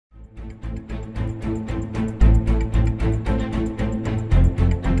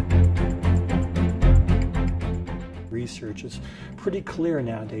research is pretty clear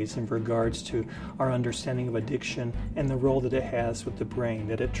nowadays in regards to our understanding of addiction and the role that it has with the brain,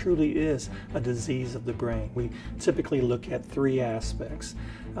 that it truly is a disease of the brain. We typically look at three aspects.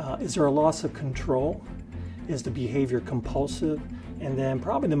 Is there a loss of control? Is the behavior compulsive? And then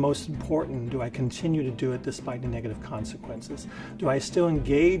probably the most important, do I continue to do it despite the negative consequences? Do I still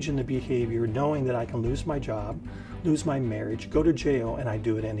engage in the behavior knowing that I can lose my job, lose my marriage, go to jail, and I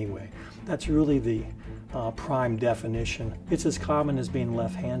do it anyway? That's really the prime definition. It's as common as being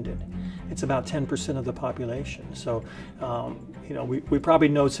left-handed. It's about 10% of the population. So, we probably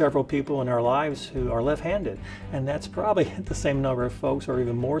know several people in our lives who are left-handed, and that's probably the same number of folks, or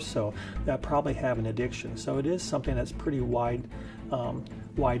even more so, that probably have an addiction. So it is something that's pretty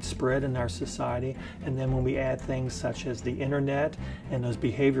widespread in our society. And then when we add things such as the internet and those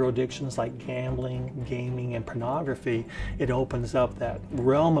behavioral addictions like gambling, gaming, and pornography, it opens up that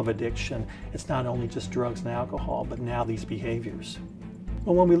realm of addiction. It's not only just drugs and alcohol, but now these behaviors.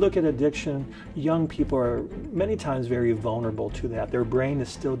 Well, when we look at addiction, young people are many times very vulnerable to that. Their brain is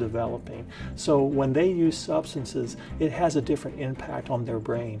still developing. So when they use substances, it has a different impact on their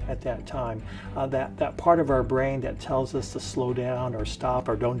brain at that time. That part of our brain that tells us to slow down or stop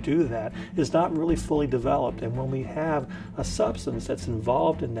or don't do that is not really fully developed. And when we have a substance that's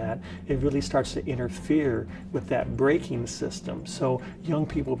involved in that, it really starts to interfere with that braking system. So young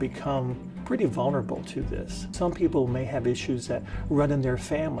people become pretty vulnerable to this. Some people may have issues that run in their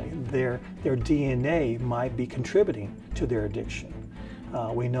family. Their DNA might be contributing to their addiction.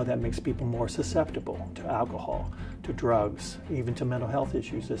 We know that makes people more susceptible to alcohol, to drugs, even to mental health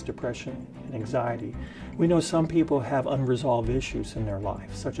issues as depression and anxiety. We know some people have unresolved issues in their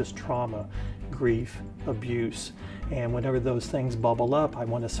life, such as trauma, grief, abuse, and whenever those things bubble up, I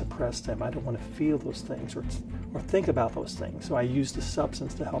want to suppress them. I don't want to feel those things or think about those things. So I use the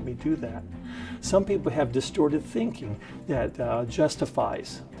substance to help me do that. Some people have distorted thinking that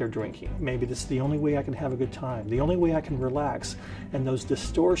justifies their drinking. Maybe this is the only way I can have a good time, the only way I can relax, and those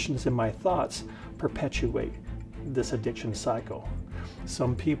distortions in my thoughts perpetuate this addiction cycle.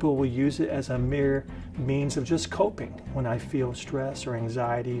 Some people will use it as a mere means of just coping. When I feel stress or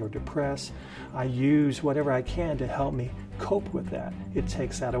anxiety or depressed, I use whatever I can to help me cope with that. It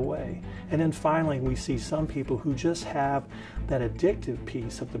takes that away. And then finally, we see some people who just have that addictive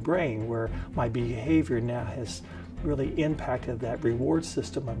piece of the brain where my behavior now has really impacted that reward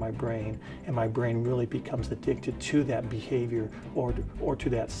system of my brain, and my brain really becomes addicted to that behavior or to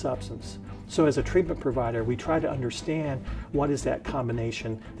that substance. So as a treatment provider, we try to understand what is that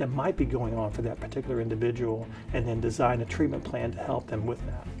combination that might be going on for that particular individual, and then design a treatment plan to help them with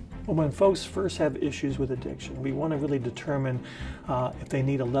that. Well, when folks first have issues with addiction, we want to really determine if they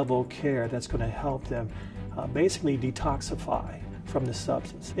need a level of care that's going to help them basically detoxify from the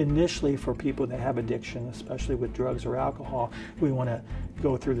substance. Initially, for people that have addiction, especially with drugs or alcohol, we want to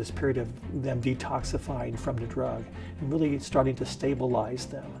go through this period of them detoxifying from the drug and really starting to stabilize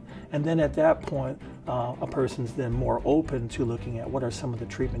them. And then at that point, a person's then more open to looking at what are some of the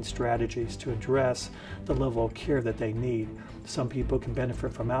treatment strategies to address the level of care that they need. Some people can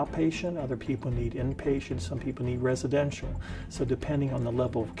benefit from outpatient, other people need inpatient, some people need residential. So depending on the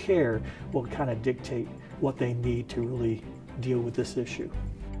level of care will kind of dictate what they need to really deal with this issue.